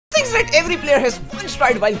is that every player has once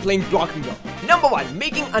tried while playing BMGO. Number 1.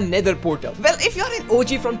 Making a nether portal. Well, if you're an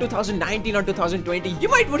OG from 2019 or 2020, you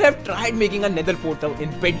would have tried making a nether portal in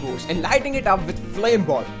bedwars and lighting it up with flame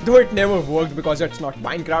ball, though it never worked because it's not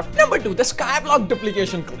Minecraft. Number 2. The skyblock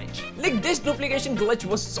duplication glitch. Like, this duplication glitch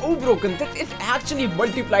was so broken that it actually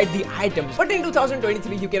multiplied the items, but in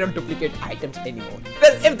 2023 you cannot duplicate items anymore.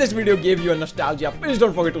 Well, if this video gave you a nostalgia, please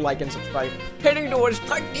don't forget to like and subscribe. Heading towards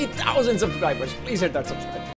 30,000 subscribers, please hit that subscribe.